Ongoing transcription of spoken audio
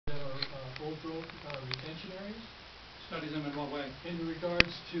growth retention areas? Study them in what way? In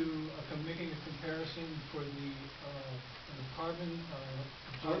regards to making a comparison for the carbon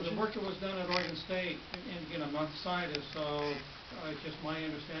absorption? The work that was done at Oregon State, and again, I'm not a scientist, so it's just my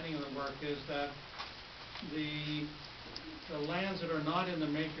understanding of the work is that the lands that are not in the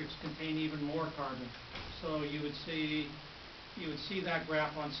matrix contain even more carbon. So you would see that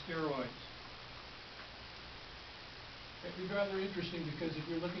graph on steroids. It'd be rather interesting because if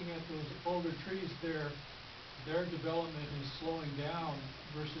you're looking at those older trees, their development is slowing down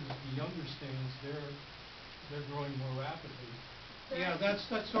versus the younger stands. They're growing more rapidly. Yeah, that's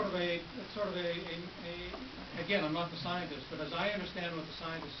sort of a again, I'm not the scientist, but as I understand what the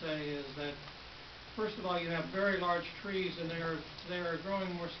scientists say is that first of all, you have very large trees and they're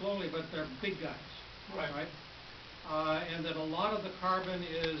growing more slowly, but they're big guys, right? And that a lot of the carbon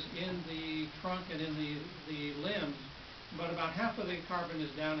is in the trunk and in the limbs, but about half of the carbon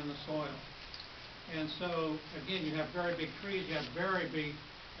is down in the soil. And so, again, you have very big trees, you have very big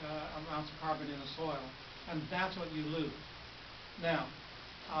amounts of carbon in the soil, and that's what you lose. Now,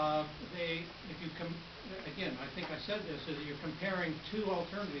 again, I think I said this, is that you're comparing two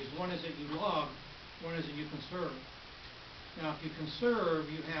alternatives. One is that you log, one is that you conserve. Now, if you conserve,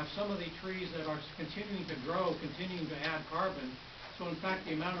 you have some of the trees that are continuing to grow, continuing to add carbon. So, in fact,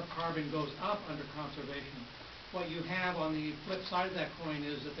 the amount of carbon goes up under conservation. What you have on the flip side of that coin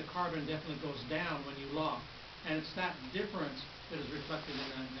is that the carbon definitely goes down when you log. And it's that difference that is reflected in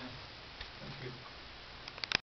that net. Thank you.